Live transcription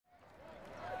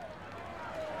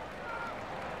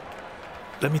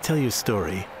Let me tell you a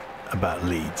story about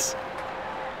Leeds.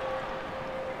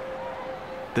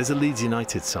 There's a Leeds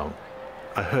United song.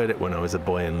 I heard it when I was a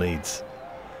boy in Leeds.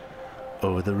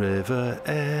 Oh, the River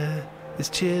Aire is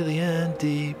chilly and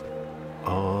deep.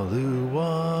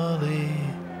 Oluwale,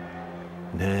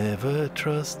 never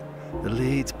trust the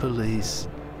Leeds Police.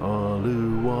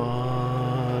 Oluwale.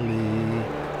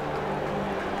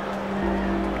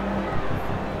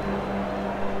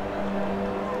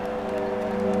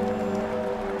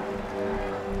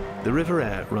 The River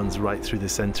Aire runs right through the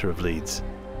centre of Leeds.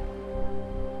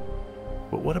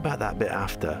 But what about that bit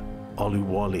after,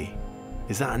 Oluwale?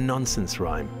 Is that a nonsense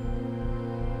rhyme?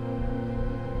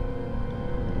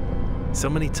 So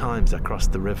many times I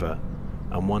crossed the river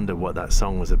and wondered what that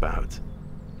song was about.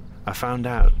 I found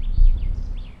out,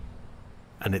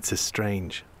 and it's a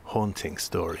strange, haunting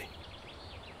story.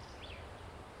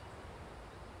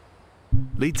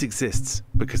 Leeds exists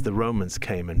because the Romans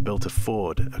came and built a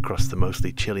ford across the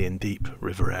mostly chilly and deep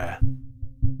River Aire.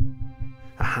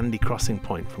 A handy crossing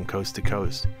point from coast to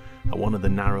coast at one of the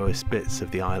narrowest bits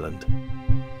of the island.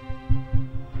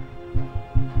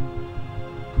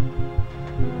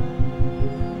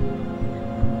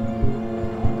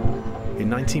 In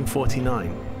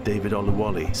 1949, David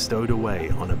Oluwale stowed away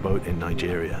on a boat in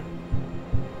Nigeria.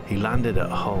 He landed at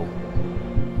Hull,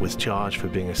 was charged for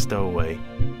being a stowaway,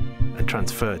 and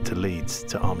transferred to Leeds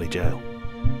to Armley Jail.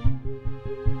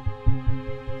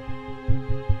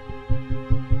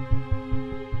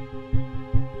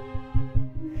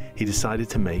 He decided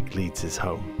to make Leeds his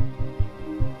home.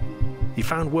 He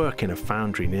found work in a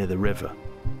foundry near the river.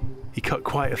 He cut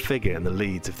quite a figure in the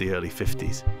Leeds of the early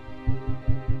 50s.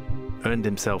 Earned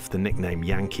himself the nickname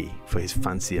Yankee for his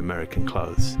fancy American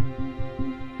clothes.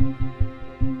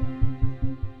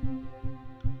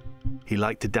 He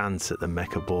liked to dance at the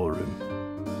Mecca ballroom.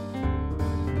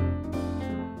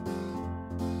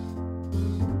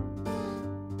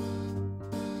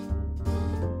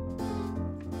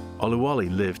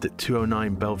 Oluwale lived at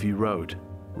 209 Bellevue Road,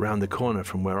 round the corner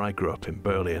from where I grew up in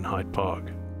Burley and Hyde Park.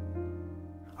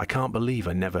 I can't believe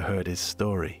I never heard his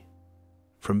story.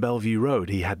 From Bellevue Road,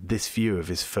 he had this view of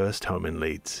his first home in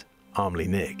Leeds, Armley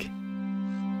Nick.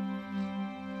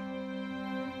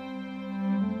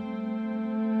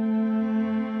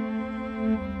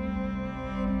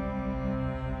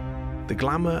 The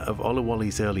glamour of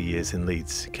Oluwale's early years in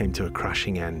Leeds came to a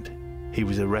crashing end. He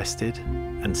was arrested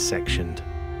and sectioned.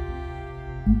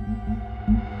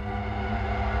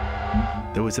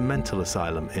 There was a mental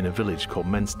asylum in a village called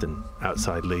Menston,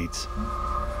 outside Leeds.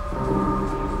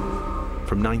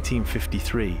 From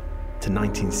 1953 to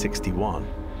 1961,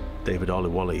 David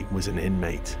Oluwale was an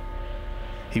inmate.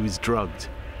 He was drugged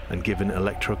and given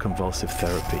electroconvulsive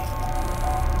therapy.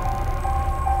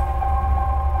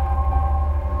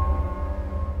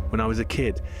 When I was a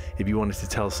kid, if you wanted to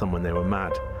tell someone they were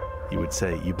mad, you would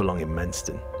say, "You belong in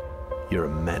Menston. You're a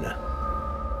menor."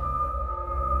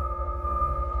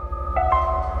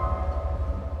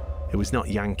 It was not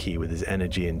Yankee with his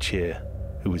energy and cheer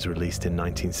who was released in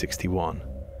 1961.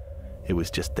 It was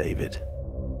just David.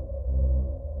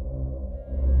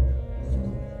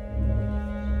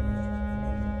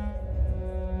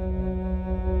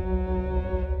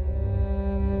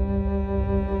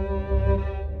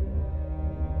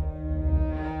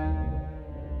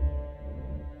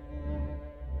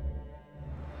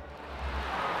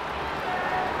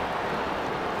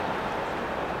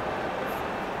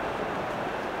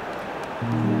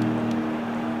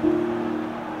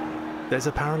 There's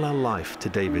a parallel life to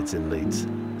David's in Leeds.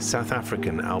 South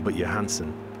African Albert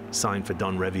Johansson signed for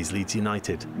Don Revie's Leeds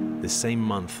United. The same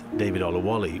month, David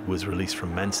Oluwale was released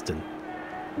from Menston.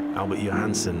 Albert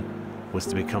Johansson was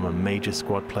to become a major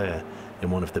squad player in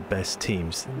one of the best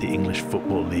teams the English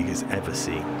Football League has ever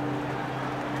seen.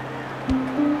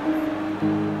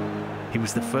 He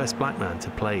was the first black man to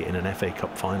play in an FA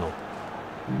Cup final.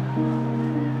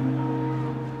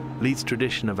 Leeds'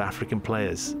 tradition of African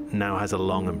players now has a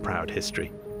long and proud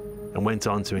history, and went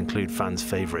on to include fans'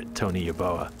 favourite Tony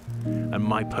Yeboah, and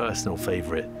my personal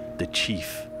favourite, the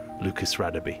Chief, Lucas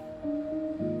Radebe.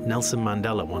 Nelson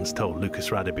Mandela once told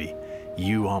Lucas Radebe,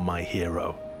 "You are my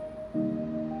hero."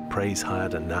 Praise higher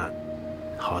than that,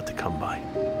 hard to come by.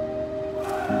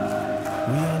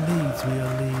 We are Leeds, we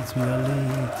are Leeds, we are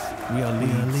Leeds. We are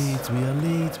Leeds, we are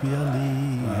Leeds, we are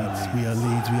Leeds. We are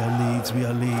Leeds, we are Leeds, we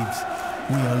are Leeds.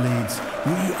 We are Leeds,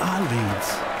 we are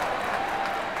Leeds.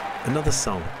 Another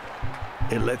song.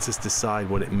 It lets us decide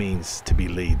what it means to be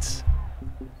Leeds.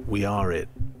 We are it,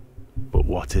 but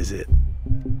what is it?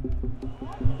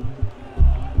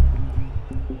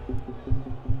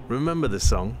 Remember the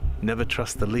song, Never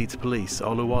Trust the Leeds Police,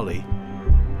 Oluwale?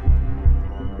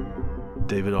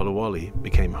 David Oluwale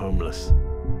became homeless.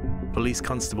 Police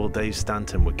Constable Dave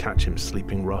Stanton would catch him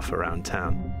sleeping rough around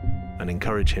town and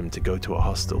encourage him to go to a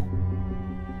hostel.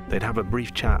 They'd have a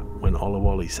brief chat when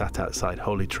Oluwale sat outside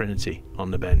Holy Trinity on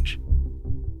the bench.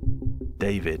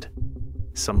 David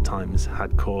sometimes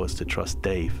had cause to trust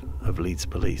Dave of Leeds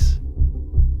Police.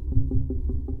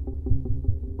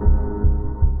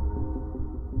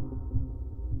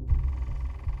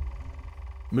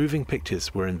 Moving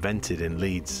pictures were invented in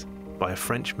Leeds by a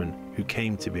Frenchman who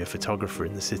came to be a photographer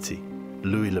in the city,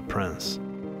 Louis Le Prince.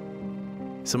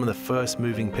 Some of the first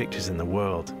moving pictures in the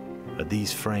world are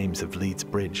these frames of Leeds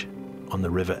Bridge on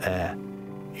the River Aire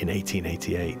in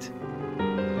 1888.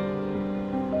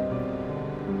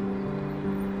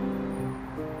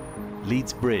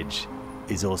 Leeds Bridge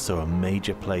is also a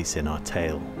major place in our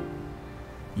tale.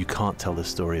 You can't tell the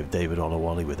story of David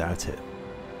Oluwale without it.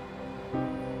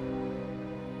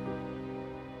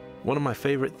 One of my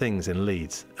favourite things in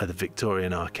Leeds are the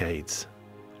Victorian arcades.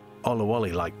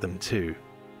 Oluwale liked them too,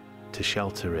 to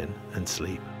shelter in and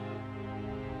sleep.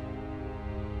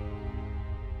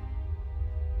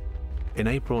 In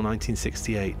April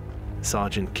 1968,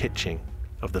 Sergeant Kitching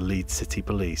of the Leeds City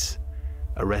Police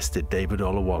arrested David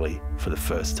Oluwale for the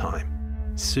first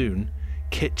time. Soon,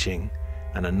 Kitching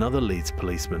and another Leeds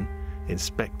policeman,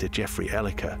 Inspector Geoffrey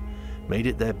Elliker, made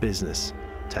it their business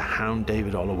to hound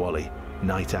David Oluwale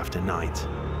night after night.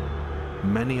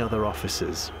 Many other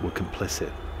officers were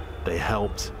complicit. They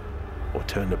helped or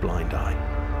turned a blind eye.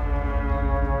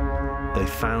 They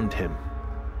found him,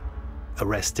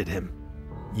 arrested him,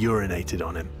 urinated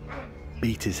on him,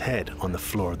 beat his head on the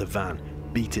floor of the van,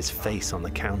 beat his face on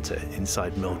the counter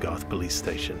inside Millgarth Police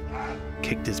Station,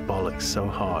 kicked his bollocks so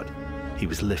hard he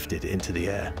was lifted into the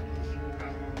air.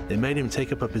 They made him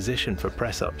take up a position for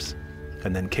press-ups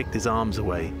and then kicked his arms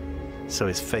away so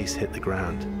his face hit the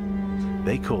ground.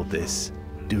 They called this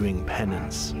doing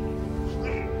penance.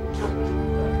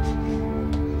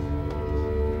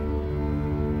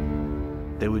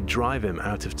 They would drive him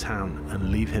out of town and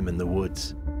leave him in the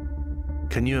woods.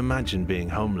 Can you imagine being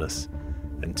homeless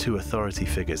and two authority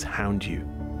figures hound you,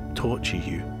 torture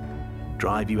you,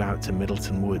 drive you out to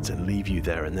Middleton Woods and leave you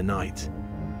there in the night?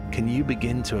 Can you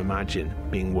begin to imagine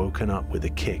being woken up with a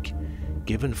kick,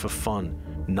 given for fun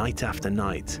night after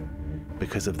night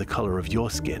because of the colour of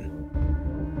your skin?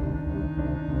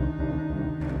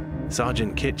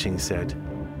 Sergeant Kitching said,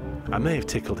 "I may have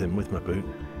tickled him with my boot,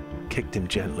 kicked him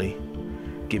gently,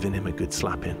 given him a good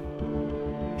slapping.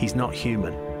 He's not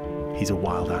human, he's a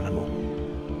wild animal."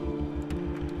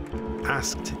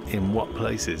 Asked in what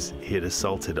places he had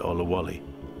assaulted Oluwale,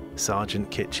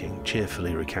 Sergeant Kitching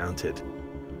cheerfully recounted.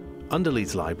 Under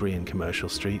Leeds Library in Commercial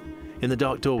Street, in the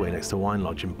dark doorway next to Wine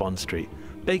Lodge in Bond Street,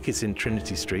 Baker's in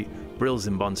Trinity Street, Brill's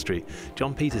in Bond Street,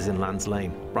 John Peters in Lands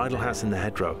Lane, Bridal House in the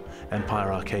Hedgerow,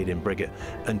 Empire Arcade in Briggate,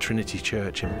 and Trinity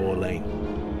Church in Boar Lane.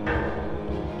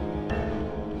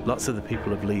 Lots of the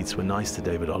people of Leeds were nice to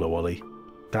David Oluwale,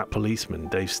 that policeman,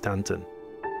 Dave Stanton.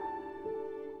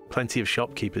 Plenty of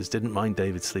shopkeepers didn't mind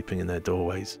David sleeping in their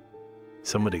doorways.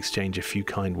 Some would exchange a few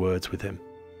kind words with him.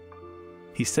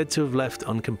 He's said to have left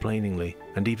uncomplainingly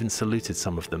and even saluted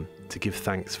some of them to give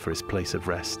thanks for his place of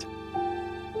rest.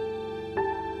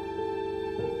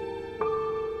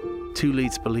 Two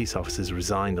Leeds police officers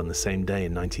resigned on the same day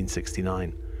in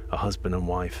 1969, a husband and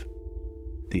wife.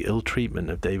 The ill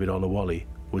treatment of David Oluwale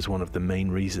was one of the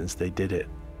main reasons they did it.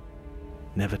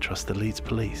 Never trust the Leeds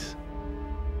police.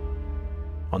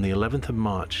 On the 11th of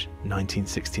March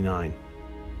 1969,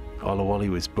 Oluwale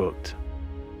was booked.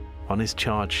 On his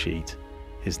charge sheet,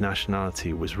 his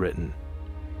nationality was written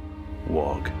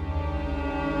WOG.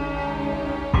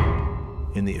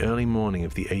 In the early morning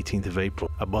of the 18th of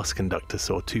April, a bus conductor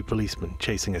saw two policemen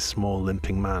chasing a small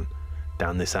limping man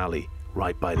down this alley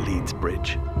right by Leeds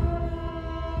Bridge.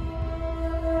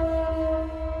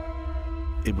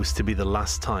 It was to be the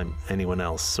last time anyone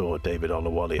else saw David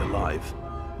Oluwale alive.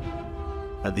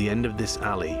 At the end of this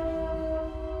alley,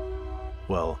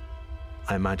 well,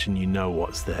 I imagine you know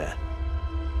what's there.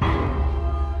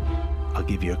 I'll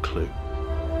give you a clue.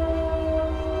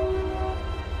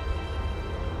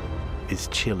 It's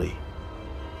chilly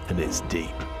and it's deep.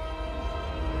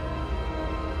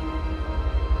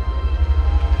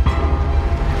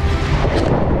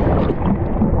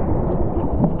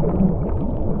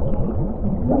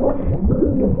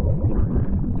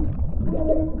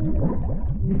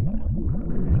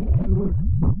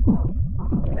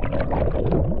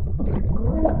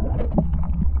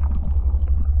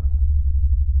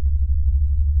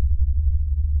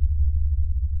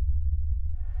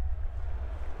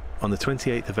 On the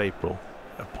 28th of April,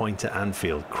 a point at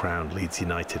Anfield crowned Leeds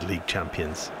United League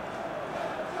champions.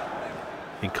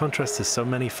 In contrast to so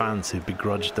many fans who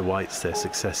begrudged the Whites their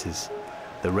successes,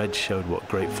 the Reds showed what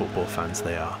great football fans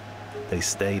they are. They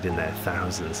stayed in their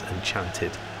thousands and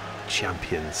chanted,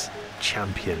 "Champions,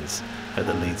 champions," at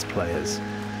the Leeds players.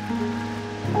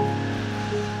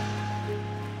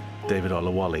 David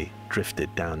Oluwale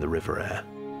drifted down the River Aire.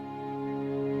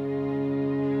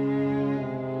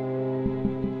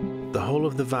 The whole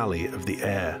of the valley of the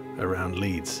Aire around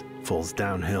Leeds falls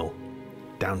downhill,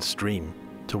 downstream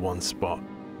to one spot,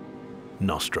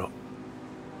 Nostrop.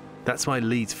 That's why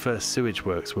Leeds' first sewage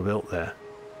works were built there.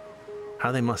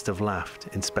 How they must have laughed,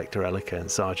 Inspector Elliker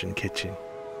and Sergeant Kitching.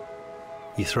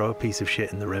 You throw a piece of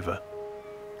shit in the river,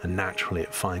 and naturally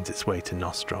it finds its way to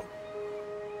Nostrop.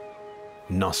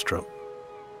 Nostrop.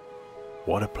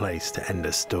 What a place to end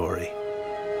a story.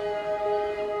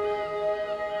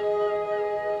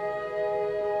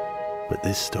 But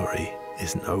this story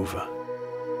isn't over.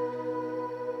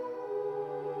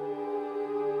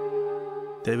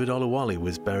 David Oluwale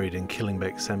was buried in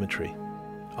Killingbeck Cemetery,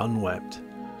 unwept,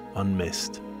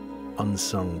 unmissed,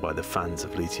 unsung by the fans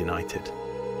of Leeds United.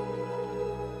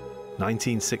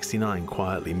 1969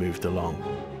 quietly moved along,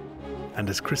 and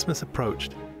as Christmas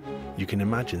approached, you can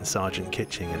imagine Sergeant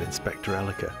Kitching and Inspector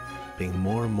Elliker being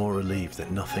more and more relieved that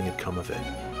nothing had come of it.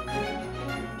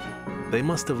 They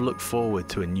must have looked forward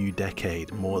to a new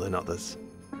decade more than others.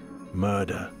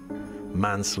 Murder,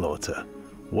 manslaughter,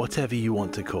 whatever you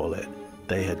want to call it,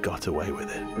 they had got away with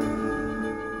it.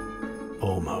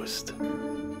 Almost.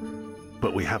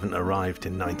 But we haven't arrived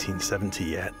in 1970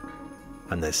 yet,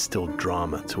 and there's still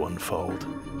drama to unfold.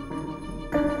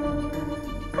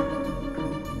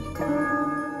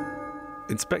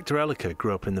 Inspector Elliker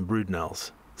grew up in the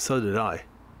Broodnells. So did I.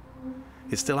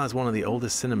 It still has one of the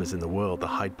oldest cinemas in the world, the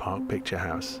Hyde Park Picture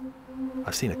House.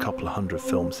 I've seen a couple of hundred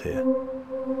films here.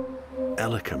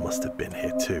 Elliker must have been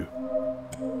here too.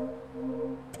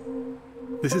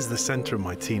 This is the centre of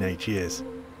my teenage years,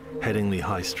 Headingley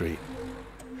High Street.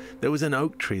 There was an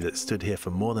oak tree that stood here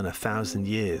for more than 1,000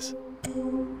 years.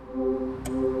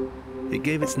 It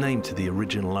gave its name to the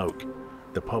original oak,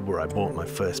 the pub where I bought my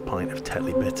first pint of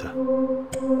Tetley Bitter.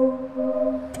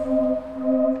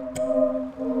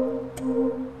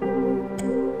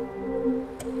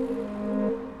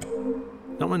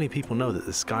 Not many people know that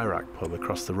the Skyrack pub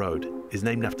across the road is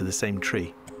named after the same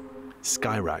tree.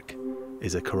 Skyrack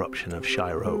is a corruption of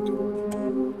Shire Oak.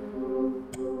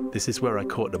 This is where I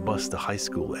caught the bus to high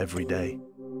school every day.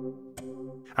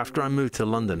 After I moved to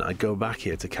London, I'd go back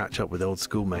here to catch up with old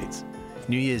schoolmates.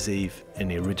 New Year's Eve in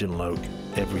the original oak,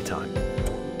 every time.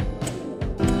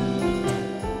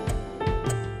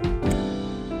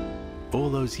 All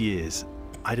those years,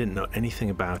 I didn't know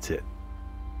anything about it.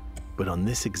 But on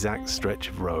this exact stretch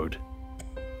of road,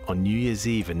 on New Year's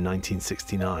Eve in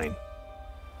 1969,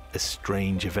 a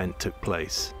strange event took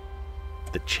place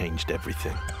that changed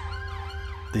everything.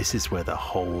 This is where the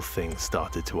whole thing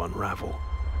started to unravel.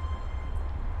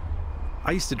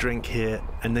 I used to drink here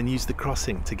and then use the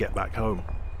crossing to get back home.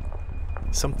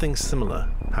 Something similar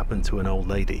happened to an old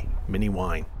lady, Minnie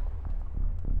Wine.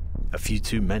 A few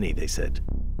too many, they said.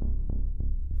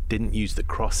 Didn't use the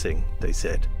crossing, they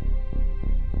said.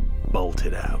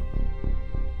 Bolted out.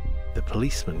 The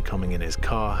policeman coming in his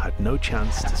car had no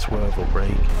chance to swerve or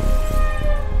brake.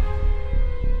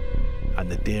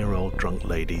 And the dear old drunk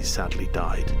lady sadly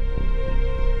died.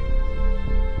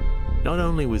 Not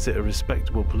only was it a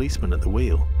respectable policeman at the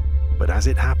wheel, but as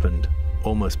it happened,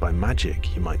 almost by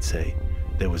magic, you might say,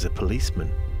 there was a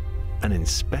policeman, an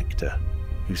inspector,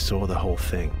 who saw the whole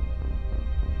thing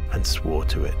and swore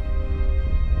to it.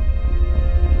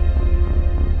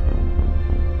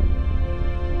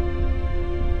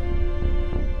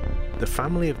 The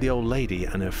family of the old lady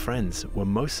and her friends were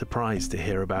most surprised to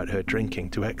hear about her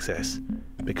drinking to excess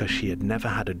because she had never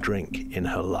had a drink in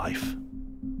her life.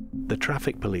 The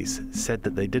traffic police said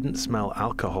that they didn't smell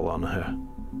alcohol on her,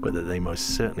 but that they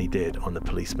most certainly did on the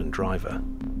policeman driver.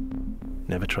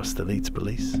 Never trust the Leeds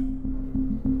Police.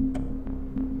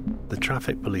 The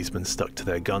traffic policemen stuck to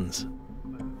their guns.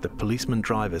 The policeman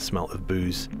driver smelt of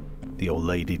booze, the old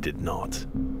lady did not.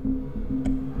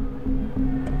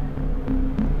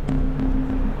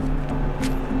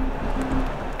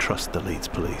 Trust the Leeds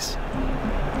Police.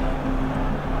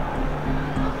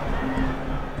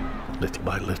 Little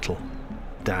by little,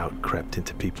 doubt crept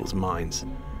into people's minds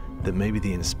that maybe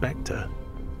the inspector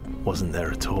wasn't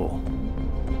there at all.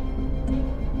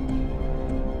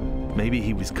 Maybe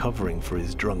he was covering for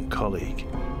his drunk colleague.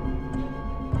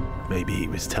 Maybe he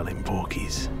was telling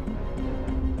porkies.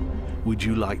 Would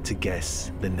you like to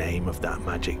guess the name of that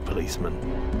magic policeman?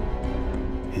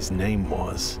 His name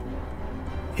was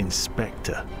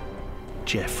Inspector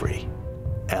Jeffrey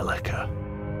Elika.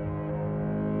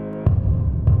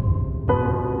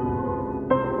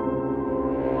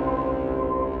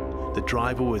 The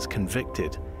driver was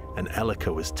convicted and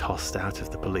Elika was tossed out of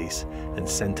the police and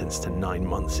sentenced to 9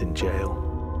 months in jail.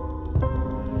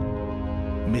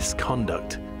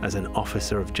 Misconduct as an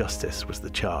officer of justice was the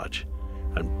charge,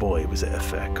 and boy was it a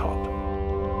fair cop.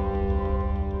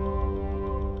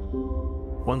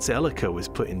 Once Elika was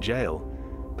put in jail,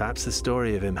 perhaps the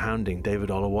story of him hounding David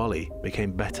Oluwale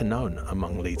became better known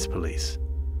among Leeds Police.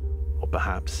 Or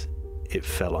perhaps it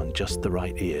fell on just the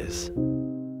right ears.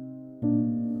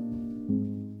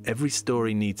 Every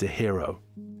story needs a hero.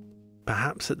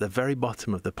 Perhaps at the very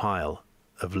bottom of the pile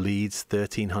of Leeds'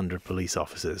 1,300 police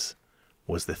officers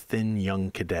was the thin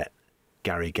young cadet,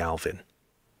 Gary Galvin,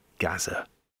 Gaza.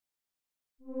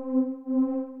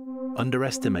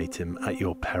 Underestimate him at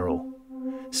your peril.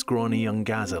 Scrawny young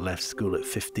Gaza left school at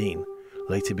 15,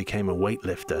 later became a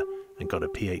weightlifter and got a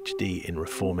PhD in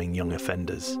reforming young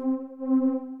offenders.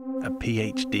 A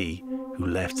PhD who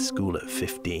left school at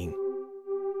 15.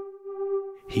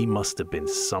 He must have been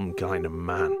some kind of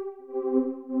man.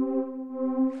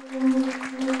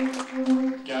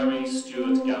 Gary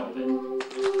Stuart Galvin.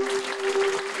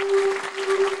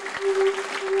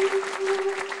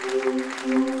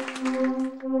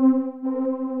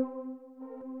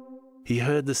 He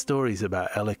heard the stories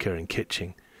about Elika and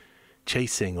Kitching,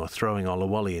 chasing or throwing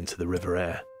Oluwale into the River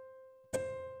Aire.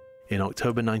 In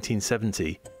October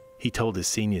 1970, he told his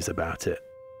seniors about it.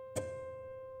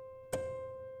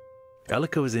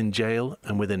 Elika was in jail,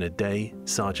 and within a day,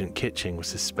 Sergeant Kitching was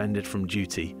suspended from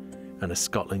duty and a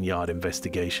Scotland Yard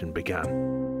investigation began.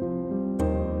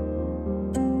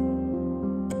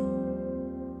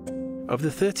 Of the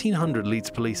 1,300 Leeds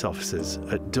police officers,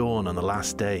 at dawn on the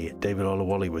last day David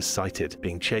Oluwale was sighted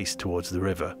being chased towards the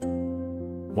river,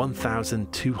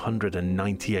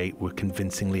 1,298 were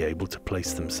convincingly able to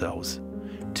place themselves.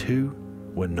 2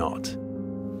 were not.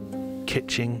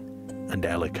 Kitching and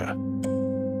Elika.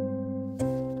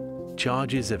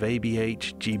 Charges of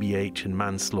ABH, GBH and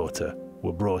manslaughter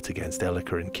were brought against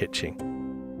Elika and Kitching.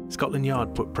 Scotland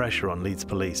Yard put pressure on Leeds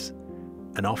Police,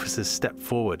 and officers stepped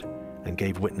forward and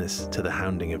gave witness to the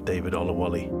hounding of David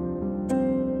Oluwale.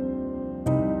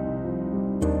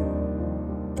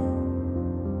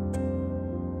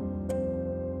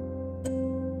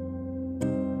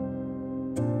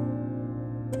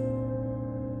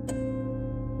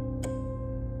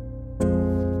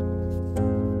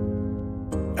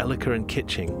 Elika and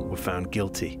Kitching were found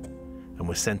guilty and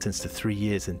were sentenced to 3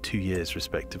 years and 2 years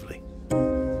respectively.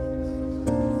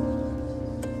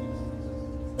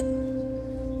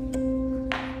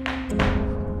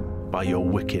 By your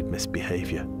wicked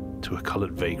misbehaviour to a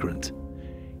coloured vagrant,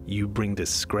 you bring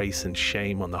disgrace and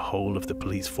shame on the whole of the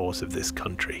police force of this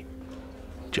country,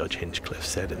 Judge Hinchcliffe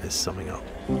said in his summing up.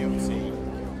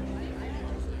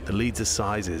 The Leeds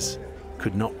Assizes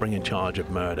could not bring a charge of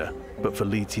murder, but for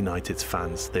Leeds United's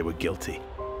fans, they were guilty.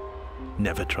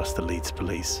 Never trust the Leeds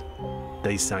Police.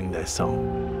 They sang their song.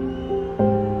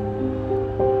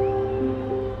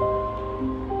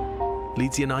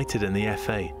 Leeds United and the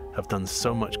FA have done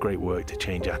so much great work to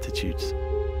change attitudes.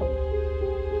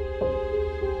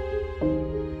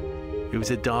 It was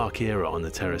a dark era on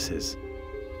the terraces,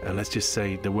 and let's just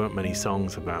say there weren't many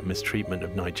songs about mistreatment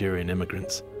of Nigerian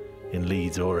immigrants in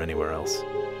Leeds or anywhere else.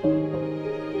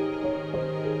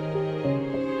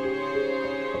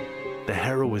 The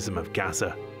heroism of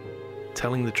Gaza,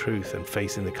 telling the truth and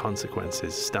facing the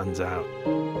consequences, stands out.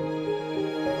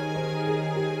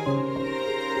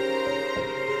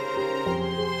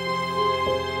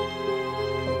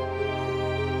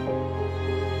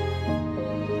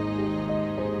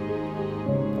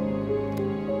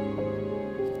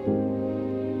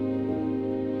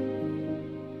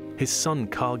 His son,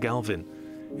 Carl Galvin,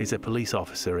 is a police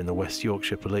officer in the West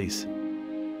Yorkshire Police.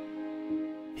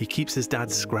 He keeps his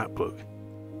dad's scrapbook.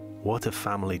 What a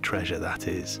family treasure that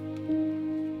is. And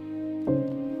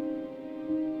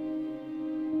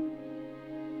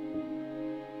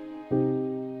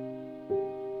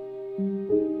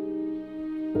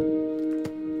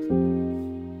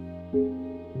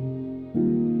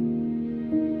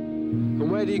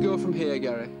where do you go from here,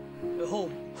 Gary?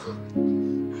 Home.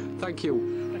 Thank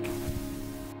you.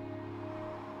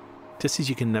 Just as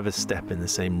you can never step in the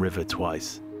same river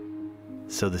twice,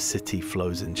 so the city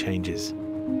flows and changes.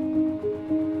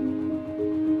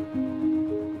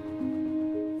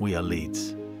 We are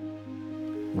Leeds.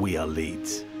 We are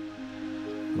Leeds.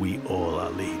 We all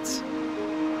are Leeds.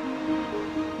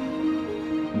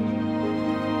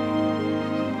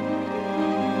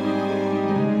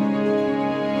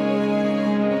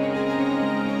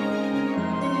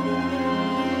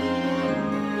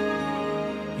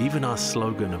 Even our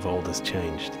slogan of old has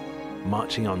changed,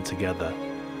 marching on together.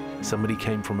 Somebody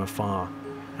came from afar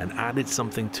and added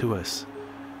something to us,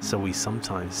 so we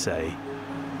sometimes say,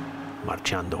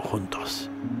 marchando juntos.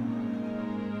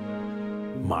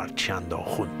 Marchando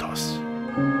juntos.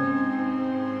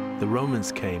 The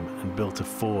Romans came and built a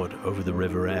ford over the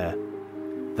River Aire.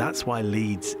 That's why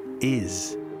Leeds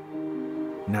is.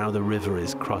 Now the river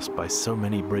is crossed by so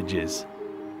many bridges.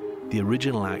 The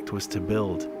original act was to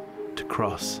build, to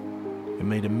cross. It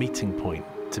made a meeting point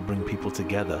to bring people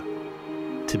together,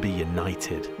 to be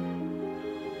united.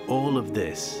 All of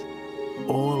this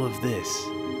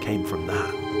came from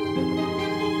that.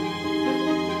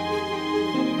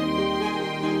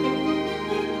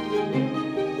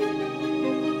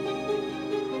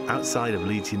 Outside of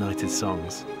Leeds United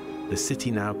songs, the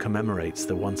city now commemorates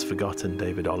the once forgotten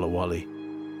David Oluwale.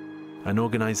 An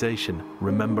organisation,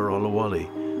 Remember Oluwale,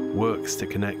 works to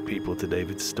connect people to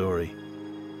David's story.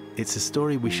 It's a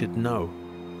story we should know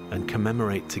and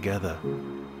commemorate together.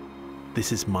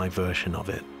 This is my version of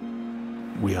it.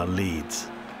 We are Leeds.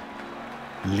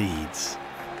 Leeds.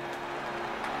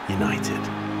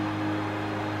 United.